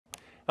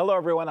Hello,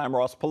 everyone. I'm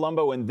Ross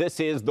Palumbo, and this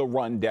is The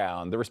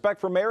Rundown. The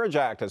Respect for Marriage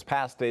Act has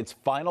passed its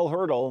final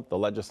hurdle. The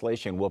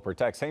legislation will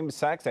protect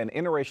same-sex and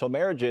interracial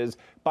marriages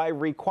by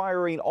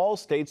requiring all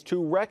states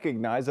to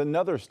recognize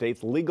another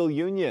state's legal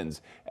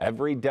unions.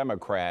 Every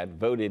Democrat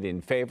voted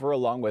in favor,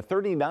 along with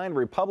 39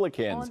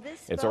 Republicans.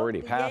 It's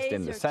already passed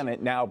in the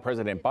Senate. Now,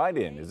 President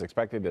Biden is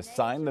expected to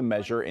sign the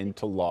measure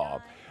into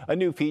law. A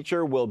new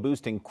feature will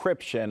boost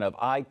encryption of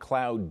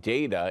iCloud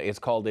data. It's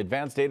called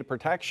Advanced Data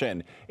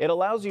Protection. It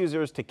allows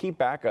users to keep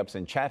backups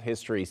and chat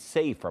history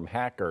safe from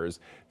hackers.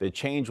 The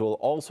change will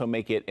also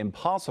make it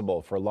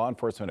impossible for law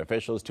enforcement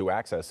officials to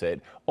access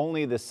it.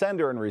 Only the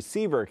sender and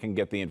receiver can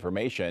get the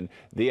information.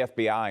 The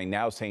FBI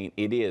now saying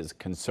it is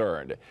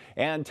concerned.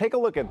 And take a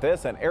look at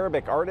this. An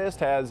Arabic artist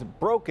has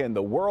broken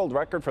the world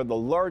record for the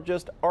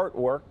largest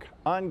artwork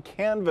on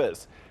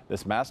canvas.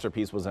 This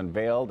masterpiece was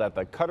unveiled at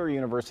the Qatar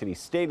University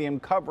Stadium,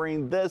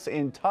 covering this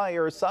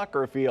entire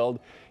soccer field.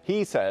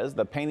 He says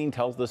the painting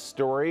tells the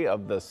story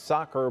of the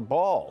soccer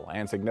ball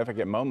and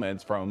significant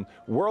moments from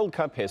World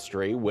Cup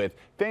history with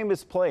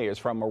famous players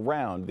from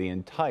around the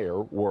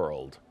entire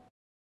world.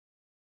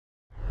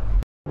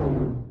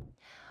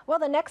 Well,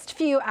 the next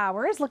few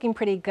hours looking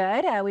pretty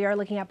good. We are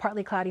looking at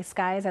partly cloudy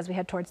skies as we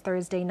head towards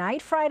Thursday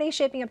night. Friday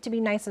shaping up to be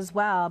nice as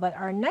well, but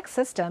our next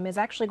system is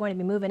actually going to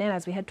be moving in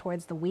as we head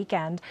towards the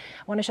weekend.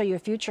 I want to show you a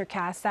future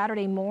cast.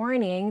 Saturday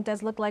morning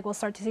does look like we'll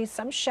start to see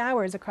some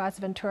showers across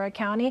Ventura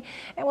County,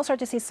 and we'll start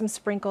to see some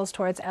sprinkles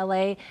towards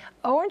LA.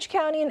 Orange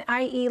County and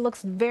IE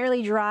looks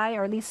fairly dry,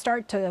 or at least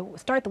start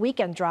the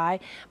weekend dry,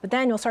 but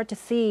then you'll start to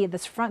see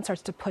this front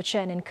starts to push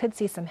in and could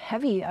see some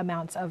heavy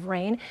amounts of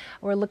rain.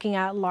 We're looking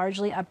at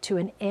largely up to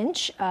an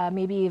inch,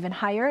 maybe even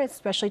higher,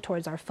 especially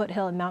towards our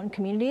foothill and mountain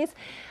communities.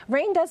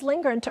 Rain does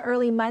linger into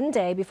early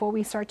Monday before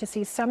we start to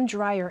see some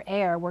drier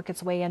air work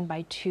its way in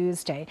by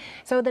Tuesday.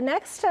 So the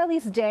next at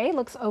least day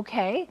looks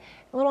okay,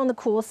 a little on the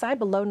cool side,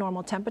 below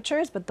normal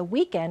temperatures, but the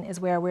weekend is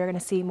where we're going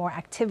to see more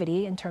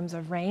activity in terms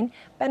of rain.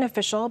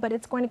 Beneficial, but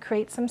it's going to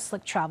create some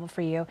slick travel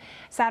for you.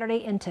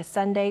 Saturday into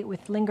Sunday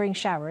with lingering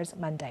showers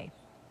Monday.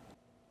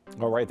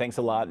 All right, thanks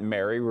a lot,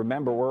 Mary.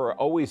 Remember, we're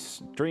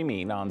always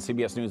streaming on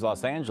CBS News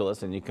Los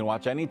Angeles, and you can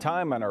watch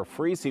anytime on our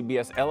free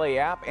CBS LA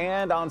app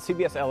and on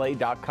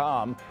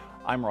CBSLA.com.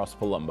 I'm Ross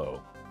Palumbo.